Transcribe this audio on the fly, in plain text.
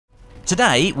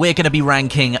Today, we're going to be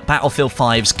ranking Battlefield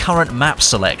 5's current map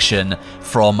selection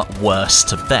from worst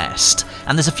to best.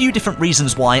 And there's a few different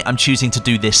reasons why I'm choosing to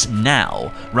do this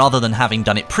now, rather than having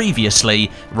done it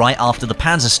previously, right after the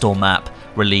Panzerstorm map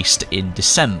released in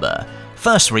December.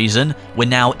 First reason, we're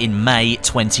now in May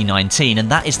 2019, and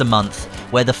that is the month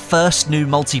where the first new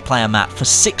multiplayer map for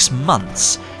 6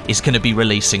 months is going to be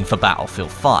releasing for Battlefield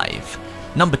 5.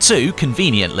 Number 2,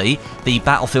 conveniently, the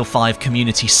Battlefield 5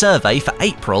 community survey for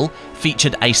April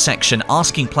featured a section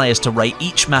asking players to rate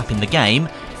each map in the game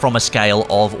from a scale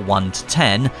of 1 to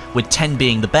 10, with 10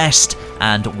 being the best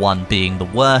and 1 being the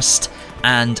worst.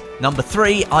 And number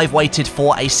 3, I've waited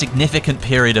for a significant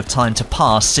period of time to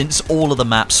pass since all of the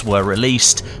maps were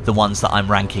released, the ones that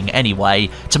I'm ranking anyway,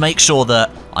 to make sure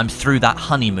that I'm through that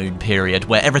honeymoon period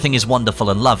where everything is wonderful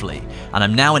and lovely, and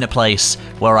I'm now in a place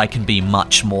where I can be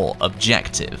much more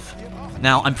objective.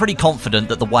 Now, I'm pretty confident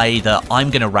that the way that I'm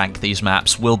going to rank these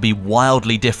maps will be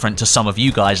wildly different to some of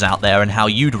you guys out there and how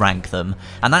you'd rank them,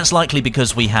 and that's likely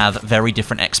because we have very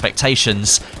different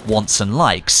expectations, wants and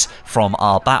likes from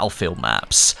our Battlefield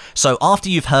maps. So after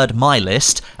you've heard my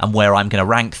list and where I'm going to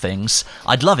rank things,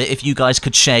 I'd love it if you guys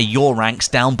could share your ranks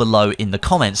down below in the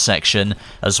comments section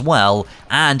as well,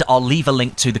 and I'll leave a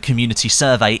link to the community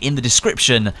survey in the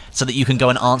description so that you can go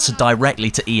and answer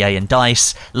directly to EA and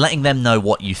DICE, letting them know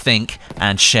what you think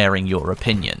and sharing your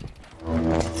opinion.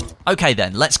 Okay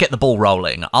then, let's get the ball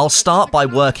rolling. I'll start by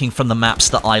working from the maps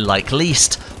that I like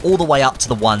least, all the way up to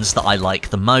the ones that I like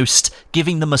the most,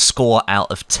 giving them a score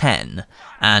out of 10.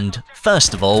 And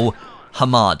first of all,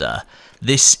 Hamada.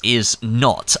 This is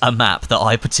not a map that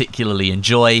I particularly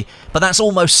enjoy, but that's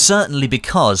almost certainly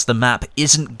because the map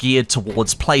isn't geared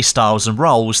towards playstyles and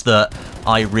roles that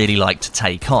I really like to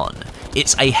take on.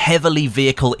 It's a heavily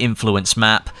vehicle-influenced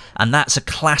map, and that's a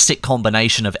classic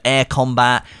combination of air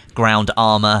combat, ground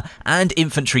armor, and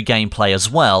infantry gameplay as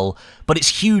well, but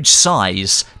its huge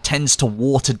size tends to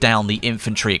water down the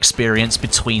infantry experience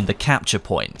between the capture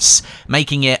points,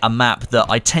 making it a map that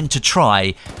I tend to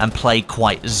try and play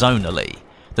quite zonally.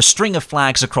 The string of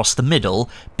flags across the middle,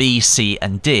 B, C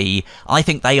and D, I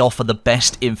think they offer the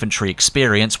best infantry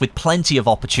experience with plenty of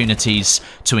opportunities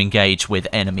to engage with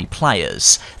enemy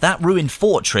players. That ruined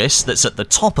fortress that's at the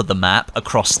top of the map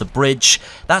across the bridge,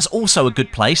 that's also a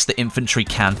good place that infantry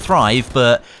can thrive,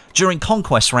 but during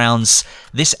conquest rounds,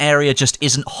 this area just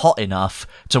isn't hot enough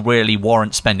to really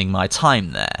warrant spending my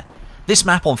time there. This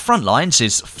map on Frontlines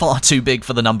is far too big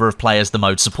for the number of players the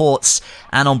mode supports,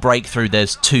 and on Breakthrough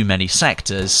there's too many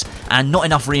sectors, and not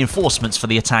enough reinforcements for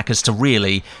the attackers to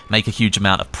really make a huge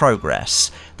amount of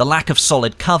progress. The lack of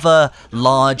solid cover,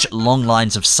 large, long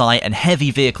lines of sight, and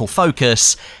heavy vehicle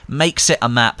focus makes it a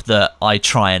map that I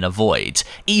try and avoid,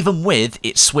 even with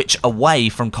its switch away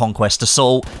from Conquest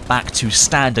Assault back to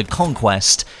Standard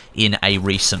Conquest in a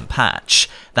recent patch.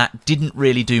 That didn't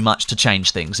really do much to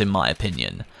change things in my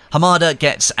opinion. Hamada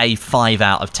gets a 5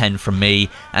 out of 10 from me,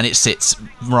 and it sits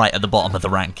right at the bottom of the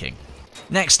ranking.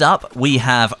 Next up, we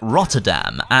have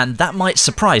Rotterdam, and that might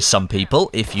surprise some people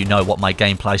if you know what my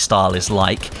gameplay style is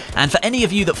like, and for any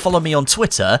of you that follow me on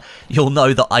Twitter, you'll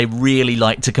know that I really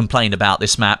like to complain about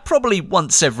this map probably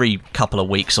once every couple of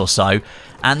weeks or so,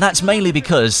 and that's mainly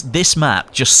because this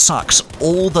map just sucks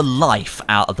all the life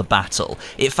out of the battle.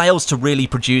 It fails to really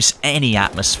produce any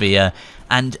atmosphere,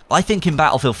 and I think in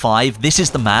Battlefield 5, this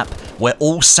is the map where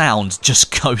all sound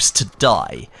just goes to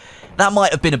die. That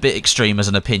might have been a bit extreme as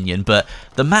an opinion, but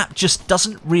the map just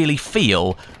doesn't really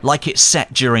feel like it's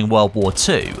set during World War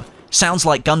II. Sounds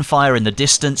like gunfire in the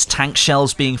distance, tank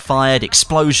shells being fired,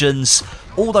 explosions,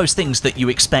 all those things that you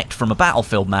expect from a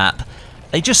Battlefield map.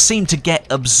 They just seem to get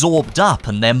absorbed up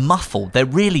and they're muffled, they're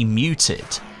really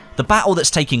muted. The battle that's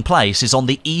taking place is on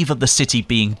the eve of the city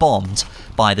being bombed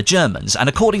by the Germans, and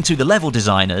according to the level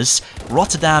designers,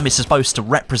 Rotterdam is supposed to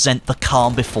represent the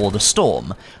calm before the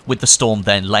storm, with the storm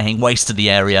then laying waste to the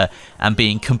area and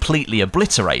being completely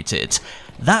obliterated.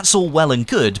 That's all well and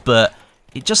good, but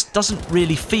it just doesn't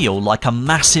really feel like a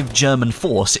massive German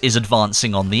force is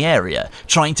advancing on the area,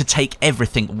 trying to take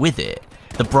everything with it.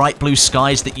 The bright blue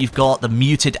skies that you've got, the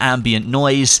muted ambient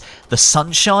noise, the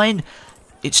sunshine,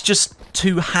 it's just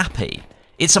too happy.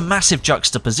 It's a massive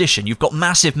juxtaposition. You've got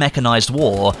massive mechanized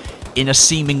war in a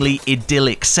seemingly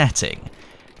idyllic setting.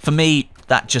 For me,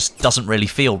 that just doesn't really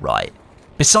feel right.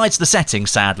 Besides the setting,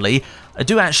 sadly, I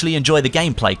do actually enjoy the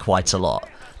gameplay quite a lot.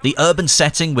 The urban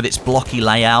setting with its blocky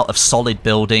layout of solid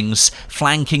buildings,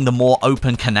 flanking the more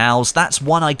open canals, that's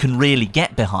one I can really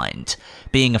get behind.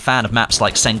 Being a fan of maps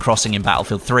like Seine Crossing in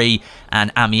Battlefield 3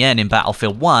 and Amiens in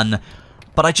Battlefield 1,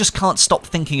 but I just can't stop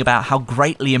thinking about how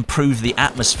greatly improved the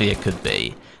atmosphere could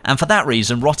be. and for that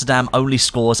reason Rotterdam only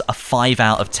scores a 5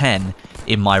 out of 10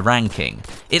 in my ranking.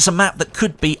 It's a map that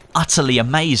could be utterly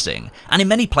amazing, and in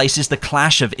many places the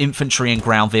clash of infantry and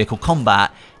ground vehicle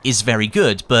combat is very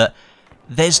good, but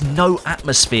there's no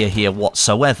atmosphere here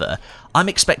whatsoever. I'm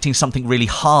expecting something really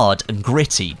hard and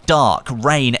gritty, dark,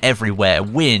 rain everywhere,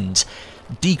 wind,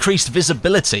 decreased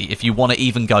visibility if you want to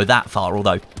even go that far,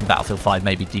 although in Battlefield 5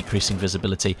 maybe decreasing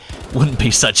visibility wouldn't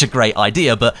be such a great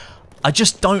idea, but I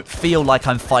just don't feel like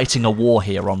I'm fighting a war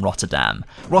here on Rotterdam.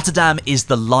 Rotterdam is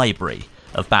the library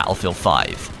of Battlefield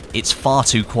 5. It's far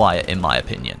too quiet in my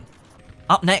opinion.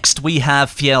 Up next we have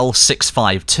Fjell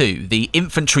 652, the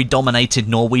infantry-dominated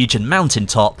Norwegian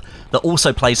mountaintop that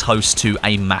also plays host to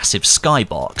a massive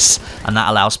skybox, and that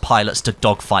allows pilots to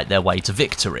dogfight their way to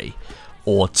victory.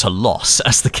 Or to loss,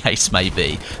 as the case may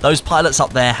be. Those pilots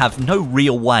up there have no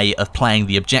real way of playing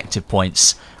the objective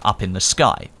points up in the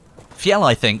sky. Fjell,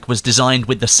 I think, was designed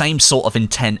with the same sort of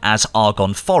intent as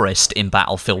Argonne Forest in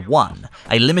Battlefield 1,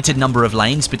 a limited number of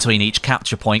lanes between each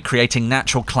capture point creating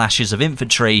natural clashes of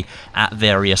infantry at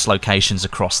various locations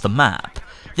across the map.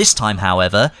 This time,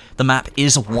 however, the map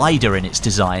is wider in its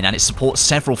design and it supports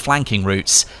several flanking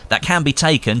routes that can be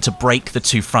taken to break the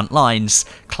two front lines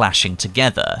clashing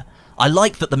together. I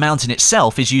like that the mountain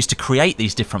itself is used to create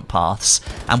these different paths,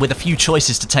 and with a few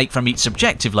choices to take from each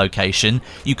objective location,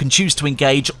 you can choose to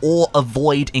engage or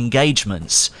avoid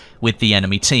engagements with the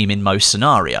enemy team in most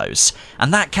scenarios,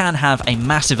 and that can have a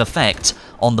massive effect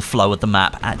on the flow of the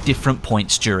map at different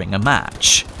points during a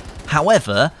match.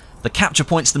 However, the capture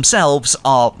points themselves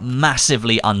are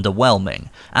massively underwhelming,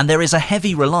 and there is a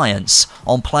heavy reliance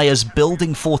on players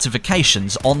building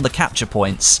fortifications on the capture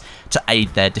points to aid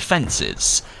their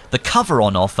defences. The cover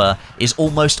on offer is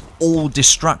almost all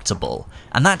destructible,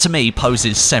 and that to me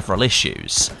poses several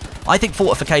issues. I think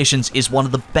fortifications is one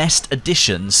of the best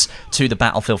additions to the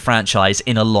Battlefield franchise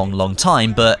in a long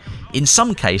time, but in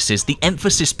some cases the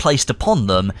emphasis placed upon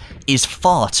them is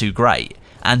far too great,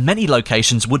 and many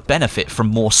locations would benefit from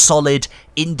more solid,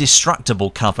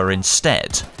 indestructible cover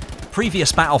instead.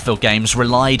 Previous Battlefield games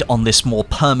relied on this more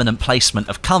permanent placement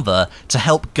of cover to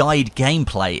help guide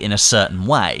gameplay in a certain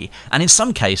way, and in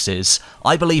some cases,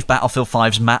 I believe Battlefield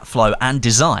 5's map flow and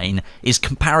design is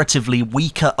comparatively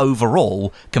weaker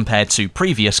overall compared to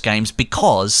previous games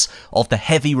because of the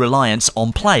heavy reliance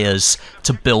on players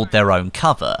to build their own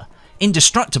cover.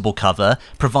 Indestructible cover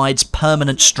provides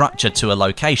permanent structure to a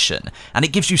location, and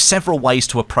it gives you several ways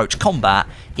to approach combat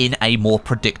in a more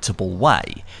predictable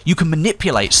way. You can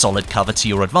manipulate solid cover to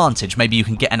your advantage. Maybe you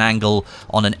can get an angle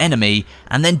on an enemy,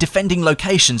 and then defending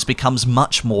locations becomes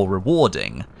much more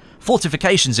rewarding.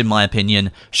 Fortifications, in my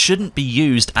opinion, shouldn't be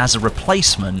used as a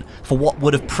replacement for what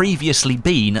would have previously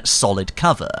been solid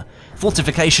cover.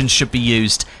 Fortifications should be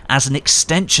used as an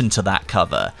extension to that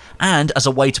cover, and as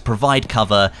a way to provide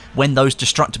cover when those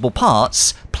destructible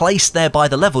parts, placed there by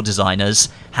the level designers,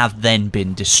 have then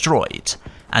been destroyed.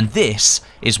 And this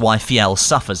is why Fjell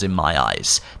suffers in my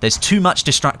eyes. There's too much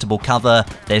destructible cover,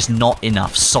 there's not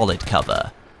enough solid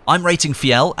cover. I'm rating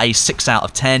Fjell a 6 out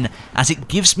of 10, as it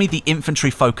gives me the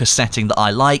infantry focus setting that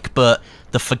I like, but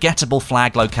the forgettable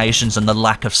flag locations and the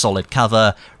lack of solid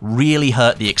cover really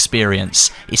hurt the experience,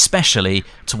 especially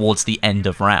towards the end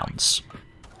of rounds.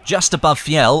 Just above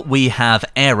Fjell, we have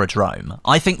Aerodrome.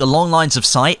 I think the long lines of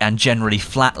sight and generally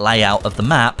flat layout of the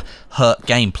map hurt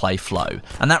gameplay flow,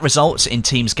 and that results in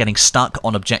teams getting stuck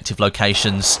on objective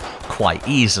locations quite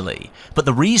easily. But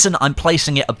the reason I'm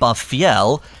placing it above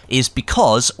Fjell is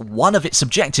because one of its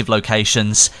objective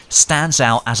locations stands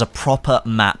out as a proper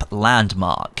map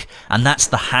landmark, and that's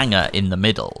the hangar in the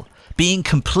middle. Being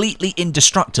completely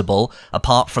indestructible,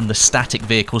 apart from the static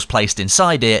vehicles placed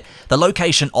inside it, the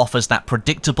location offers that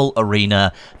predictable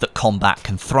arena that combat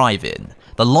can thrive in.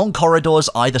 The long corridors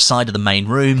either side of the main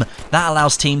room, that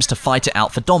allows teams to fight it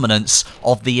out for dominance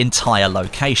of the entire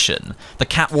location. The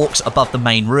catwalks above the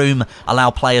main room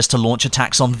allow players to launch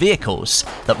attacks on vehicles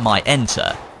that might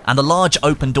enter. And the large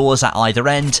open doors at either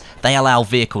end, they allow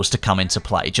vehicles to come into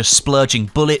play, just splurging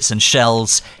bullets and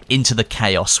shells into the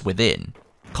chaos within.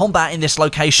 Combat in this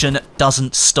location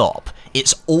doesn't stop.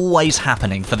 It's always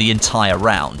happening for the entire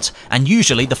round, and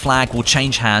usually the flag will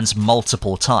change hands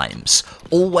multiple times,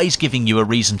 always giving you a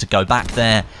reason to go back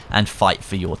there and fight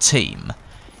for your team.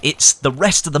 It's the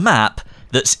rest of the map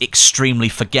that's extremely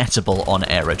forgettable on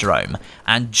Aerodrome,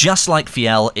 and just like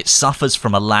Fjell, it suffers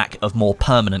from a lack of more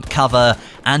permanent cover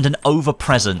and an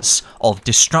overpresence of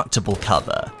destructible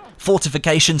cover.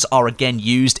 Fortifications are again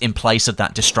used in place of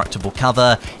that destructible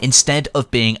cover instead of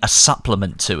being a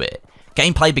supplement to it.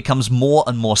 Gameplay becomes more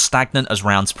and more stagnant as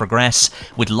rounds progress,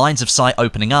 with lines of sight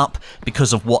opening up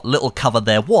because of what little cover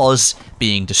there was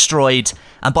being destroyed,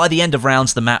 and by the end of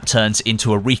rounds the map turns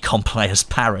into a recon player's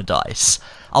paradise.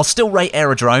 I'll still rate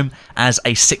Aerodrome as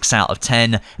a 6 out of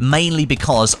 10, mainly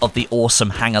because of the awesome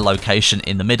hangar location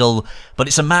in the middle, but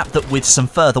it's a map that with some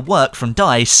further work from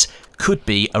DICE could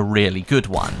be a really good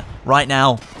one. Right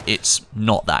now, it's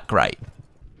not that great.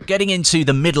 Getting into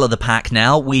the middle of the pack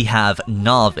now, we have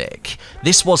Narvik.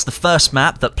 This was the first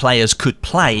map that players could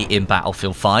play in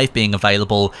Battlefield 5, being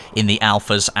available in the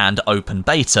alphas and open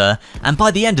beta, and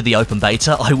by the end of the open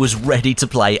beta I was ready to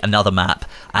play another map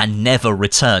and never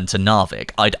return to Narvik.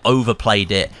 I'd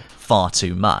overplayed it far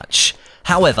too much.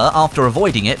 However, after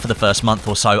avoiding it for the first month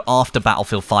or so after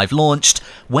Battlefield 5 launched,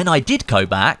 when I did go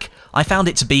back, I found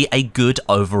it to be a good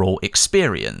overall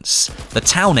experience. The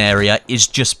town area is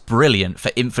just brilliant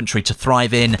for infantry to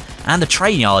thrive in, and the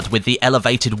train yard with the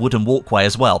elevated wooden walkway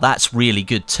as well, that's really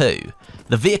good too.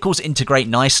 The vehicles integrate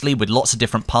nicely with lots of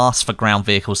different paths for ground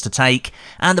vehicles to take,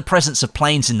 and the presence of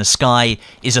planes in the sky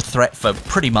is a threat for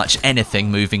pretty much anything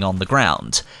moving on the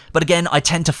ground. But again, I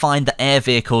tend to find that air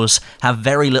vehicles have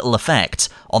very little effect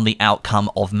on the outcome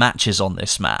of matches on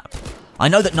this map. I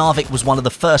know that Narvik was one of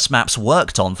the first maps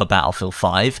worked on for Battlefield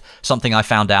 5, something I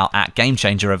found out at Game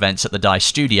Changer events at the DICE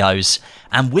studios,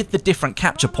 and with the different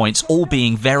capture points all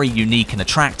being very unique and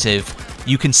attractive,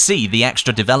 you can see the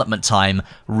extra development time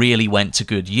really went to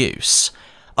good use.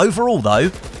 Overall though,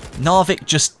 Narvik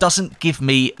just doesn't give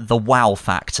me the wow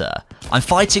factor. I'm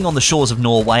fighting on the shores of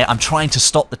Norway, I'm trying to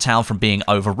stop the town from being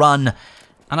overrun,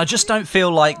 and I just don't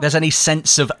feel like there's any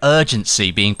sense of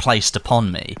urgency being placed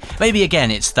upon me. Maybe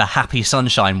again it's the happy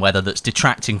sunshine weather that's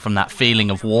detracting from that feeling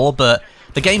of war, but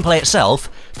the gameplay itself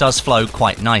does flow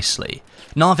quite nicely.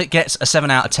 Narvik gets a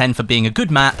 7 out of 10 for being a good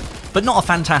map, but not a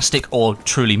fantastic or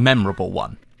truly memorable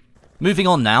one. Moving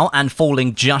on now, and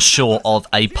falling just short of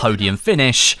a podium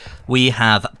finish, we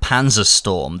have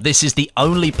Panzerstorm. This is the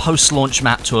only post-launch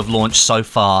map to have launched so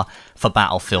far for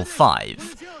Battlefield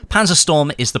 5.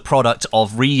 Panzerstorm is the product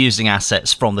of reusing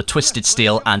assets from the Twisted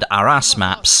Steel and Arras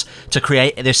maps to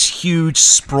create this huge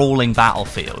sprawling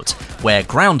battlefield, where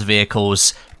ground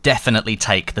vehicles definitely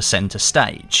take the centre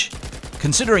stage.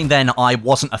 Considering then I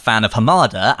wasn't a fan of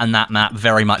Hamada, and that map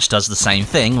very much does the same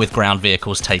thing with ground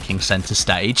vehicles taking centre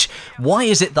stage, why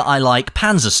is it that I like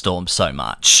Panzerstorm so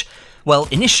much? Well,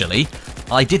 initially,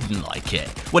 I didn't like it.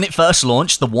 When it first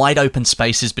launched, the wide open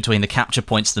spaces between the capture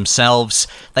points themselves,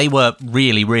 they were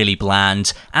really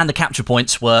bland, and the capture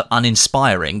points were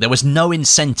uninspiring. There was no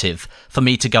incentive for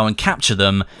me to go and capture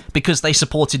them, because they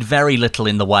supported very little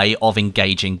in the way of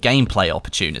engaging gameplay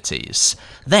opportunities.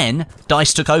 Then,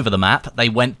 DICE took over the map, they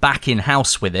went back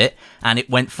in-house with it, and it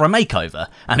went for a makeover,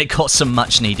 and it got some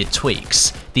much needed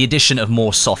tweaks. The addition of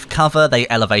more soft cover, they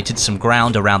elevated some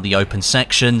ground around the open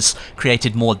sections,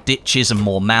 created more ditches and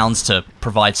more mounds to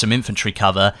provide some infantry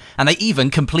cover, and they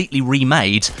even completely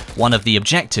remade one of the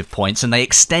objective points, and they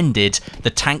extended the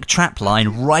tank trap line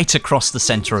right across the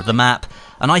centre of the map,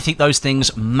 and I think those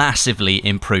things massively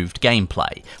improved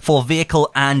gameplay for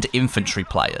vehicle and infantry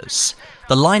players.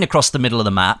 The line across the middle of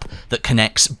the map that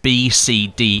connects B, C,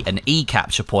 D and E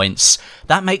capture points,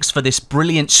 that makes for this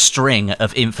brilliant string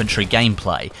of infantry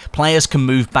gameplay. Players can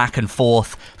move back and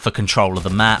forth for control of the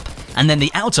map, and then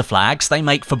the outer flags, they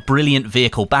make for brilliant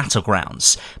vehicle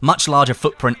battlegrounds. Much larger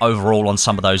footprint overall on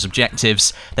some of those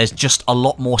objectives, there's just a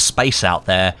lot more space out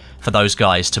there for those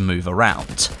guys to move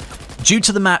around. Due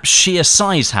to the map's sheer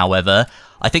size, however,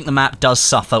 I think the map does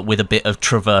suffer with a bit of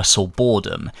traversal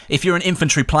boredom. If you're an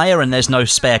infantry player and there's no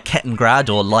spare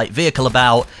Kettengrad or light vehicle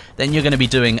about, then you're going to be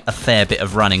doing a fair bit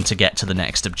of running to get to the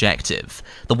next objective.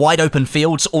 The wide open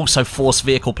fields also force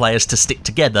vehicle players to stick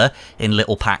together in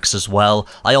little packs as well.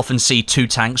 I often see 2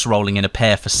 tanks rolling in a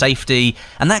pair for safety,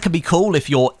 and that can be cool if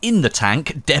you're in the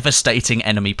tank devastating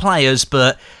enemy players,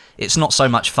 but it's not so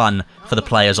much fun for the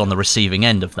players on the receiving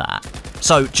end of that.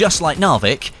 So, just like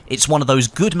Narvik, it's one of those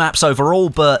good maps overall,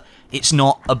 but it's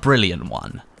not a brilliant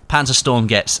one. Panzerstorm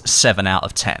gets 7 out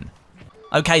of 10.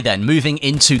 Okay then, moving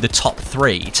into the top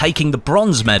 3. Taking the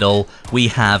bronze medal, we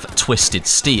have Twisted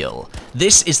Steel.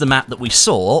 This is the map that we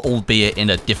saw, albeit in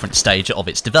a different stage of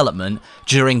its development,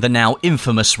 during the now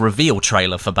infamous reveal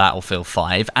trailer for Battlefield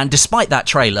 5, and despite that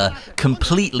trailer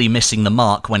completely missing the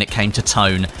mark when it came to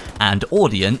tone and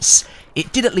audience,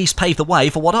 it did at least pave the way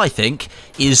for what I think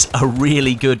is a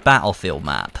really good Battlefield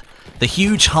map. The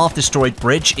huge half-destroyed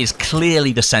bridge is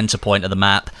clearly the centre point of the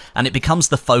map, and it becomes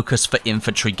the focus for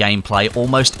infantry gameplay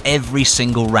almost every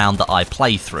single round that I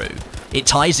play through. It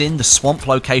ties in the swamp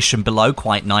location below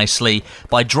quite nicely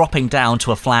by dropping down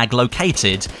to a flag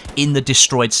located in the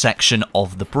destroyed section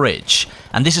of the bridge.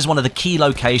 And this is one of the key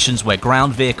locations where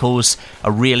ground vehicles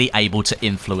are really able to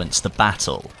influence the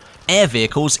battle. Air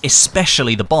vehicles,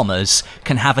 especially the bombers,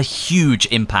 can have a huge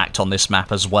impact on this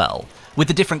map as well. With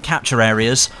the different capture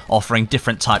areas offering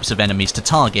different types of enemies to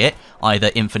target, either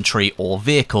infantry or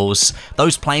vehicles,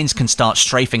 those planes can start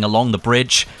strafing along the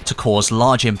bridge to cause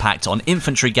large impact on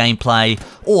infantry gameplay,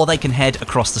 or they can head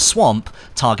across the swamp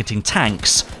targeting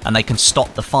tanks, and they can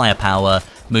stop the firepower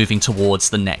moving towards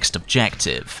the next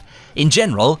objective. In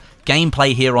general,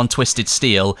 gameplay here on Twisted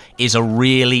Steel is a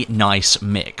really nice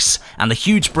mix, and the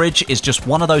huge bridge is just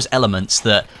one of those elements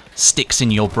that sticks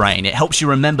in your brain. It helps you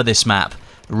remember this map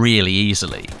really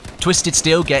easily. Twisted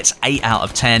Steel gets 8 out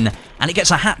of 10, and it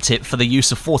gets a hat tip for the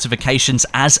use of fortifications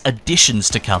as additions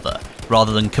to cover,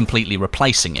 rather than completely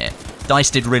replacing it. DICE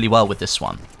did really well with this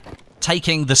one.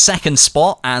 Taking the second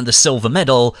spot and the silver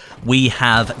medal, we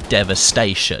have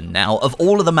Devastation. Now, of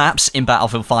all of the maps in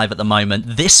Battlefield 5 at the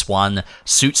moment, this one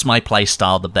suits my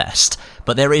playstyle the best,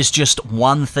 but there is just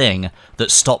one thing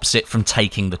that stops it from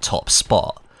taking the top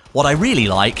spot. What I really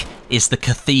like is the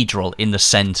cathedral in the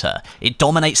centre. It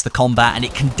dominates the combat and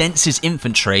it condenses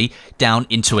infantry down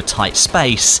into a tight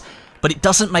space, but it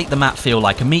doesn't make the map feel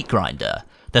like a meat grinder.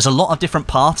 There's a lot of different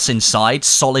paths inside,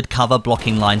 solid cover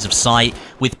blocking lines of sight,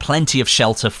 with plenty of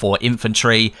shelter for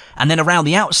infantry, and then around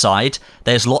the outside,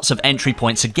 there's lots of entry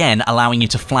points again, allowing you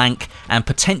to flank and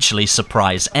potentially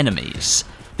surprise enemies.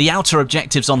 The outer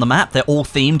objectives on the map, they're all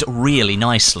themed really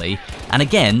nicely, and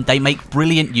again, they make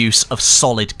brilliant use of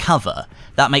solid cover.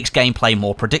 That makes gameplay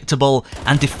more predictable,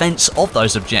 and defense of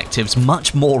those objectives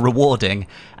much more rewarding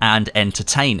and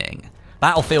entertaining.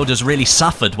 Battlefield has really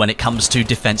suffered when it comes to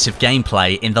defensive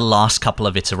gameplay in the last couple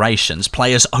of iterations.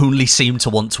 Players only seem to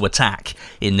want to attack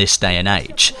in this day and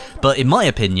age. But in my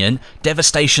opinion,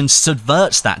 Devastation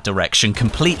subverts that direction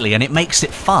completely, and it makes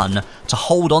it fun to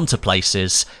hold on to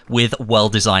places with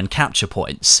well-designed capture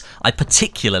points. I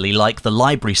particularly like the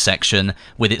library section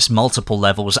with its multiple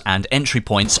levels and entry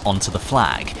points onto the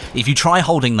flag. If you try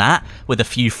holding that with a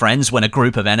few friends when a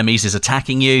group of enemies is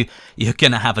attacking you, you're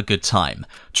gonna have a good time.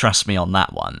 Trust me on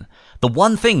that one. The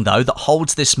one thing though that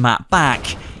holds this map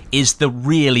back is the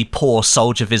really poor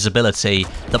soldier visibility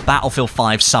that Battlefield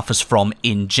 5 suffers from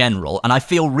in general, and I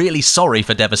feel really sorry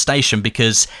for Devastation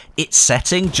because its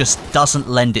setting just doesn't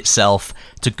lend itself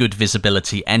to good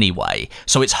visibility anyway,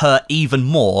 so it's hurt even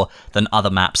more than other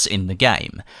maps in the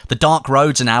game. The dark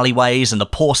roads and alleyways and the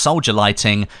poor soldier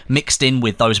lighting mixed in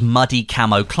with those muddy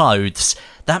camo clothes,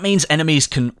 that means enemies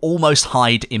can almost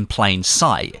hide in plain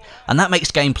sight, and that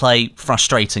makes gameplay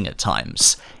frustrating at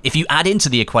times. If you add into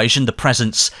the equation the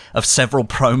presence of several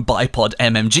prone bipod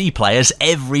MMG players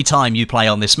every time you play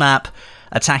on this map,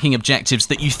 attacking objectives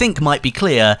that you think might be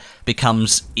clear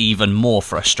becomes even more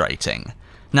frustrating.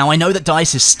 Now, I know that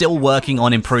DICE is still working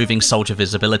on improving soldier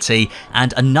visibility,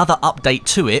 and another update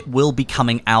to it will be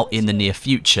coming out in the near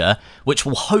future, which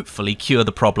will hopefully cure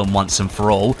the problem once and for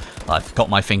all. I've got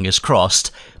my fingers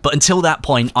crossed, but until that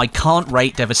point, I can't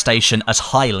rate Devastation as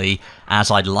highly as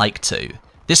I'd like to.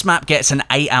 This map gets an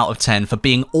 8 out of 10 for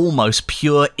being almost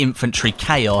pure infantry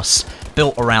chaos,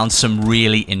 built around some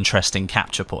really interesting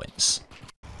capture points.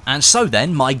 And so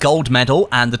then, my gold medal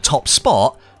and the top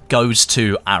spot goes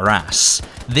to Arras.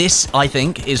 This, I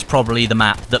think, is probably the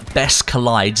map that best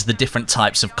collides the different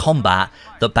types of combat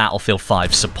that Battlefield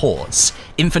 5 supports.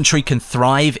 Infantry can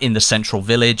thrive in the central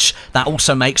village. That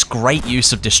also makes great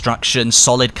use of destruction,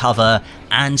 solid cover,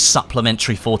 and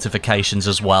supplementary fortifications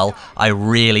as well. I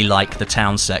really like the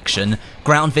town section.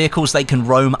 Ground vehicles, they can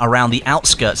roam around the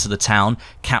outskirts of the town,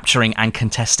 capturing and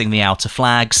contesting the outer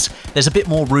flags. There's a bit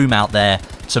more room out there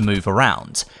to move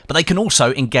around. But they can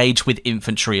also engage with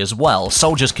infantry as well.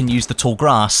 Soldiers can use the tall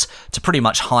grass to pretty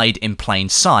much hide in plain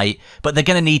sight, but they're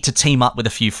going to need to team up with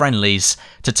a few friendlies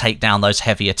to take down those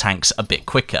heavier tanks a bit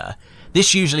quicker.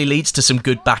 This usually leads to some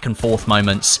good back and forth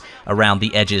moments around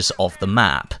the edges of the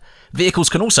map. Vehicles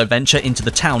can also venture into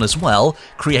the town as well,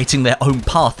 creating their own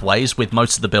pathways, with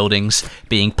most of the buildings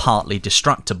being partly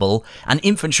destructible, and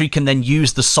infantry can then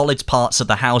use the solid parts of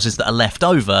the houses that are left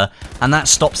over, and that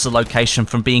stops the location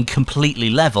from being completely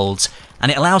leveled,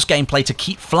 and it allows gameplay to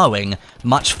keep flowing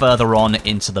much further on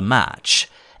into the match.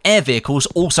 Air vehicles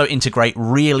also integrate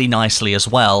really nicely as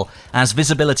well, as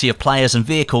visibility of players and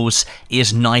vehicles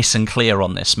is nice and clear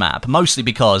on this map, mostly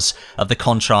because of the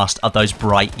contrast of those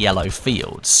bright yellow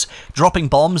fields. Dropping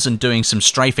bombs and doing some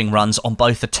strafing runs on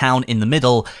both the town in the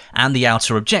middle and the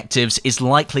outer objectives is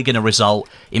likely going to result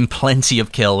in plenty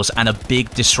of kills and a big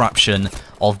disruption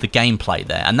of the gameplay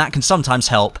there, and that can sometimes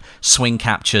help swing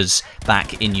captures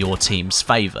back in your team's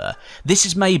favour. This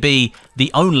is maybe the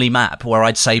only map where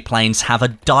I'd say planes have a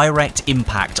direct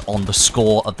impact on the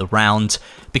score of the round,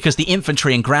 because the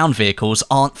infantry and ground vehicles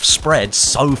aren't spread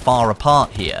so far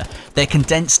apart here. They're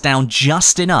condensed down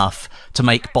just enough to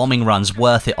make bombing runs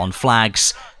worth it on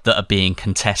flags that are being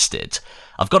contested.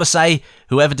 I've got to say,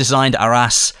 whoever designed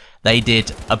Arras, they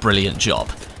did a brilliant job.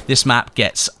 This map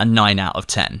gets a 9 out of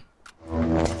 10.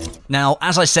 Now,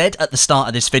 as I said at the start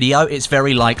of this video, it's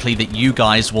very likely that you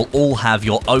guys will all have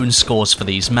your own scores for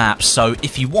these maps, so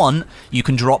if you want, you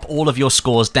can drop all of your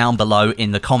scores down below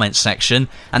in the comments section,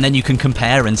 and then you can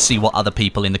compare and see what other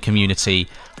people in the community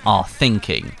are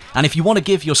thinking. And if you want to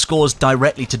give your scores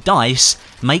directly to DICE,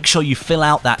 make sure you fill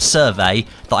out that survey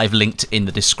that I've linked in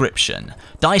the description.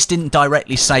 DICE didn't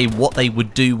directly say what they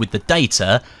would do with the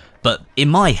data, but in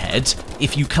my head,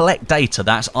 if you collect data,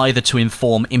 that's either to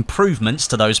inform improvements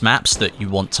to those maps that you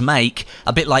want to make,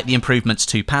 a bit like the improvements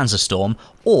to Panzerstorm,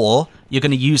 or you're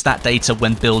going to use that data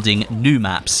when building new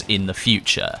maps in the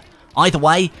future. Either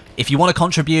way, if you want to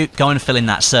contribute, go and fill in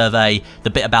that survey. The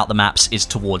bit about the maps is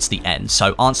towards the end,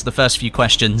 so answer the first few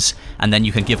questions, and then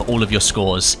you can give all of your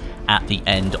scores at the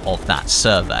end of that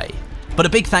survey. But a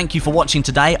big thank you for watching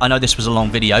today. I know this was a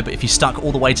long video, but if you stuck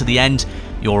all the way to the end,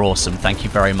 you're awesome. Thank you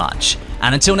very much.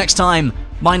 And until next time,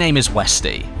 my name is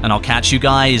Westie, and I'll catch you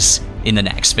guys in the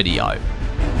next video.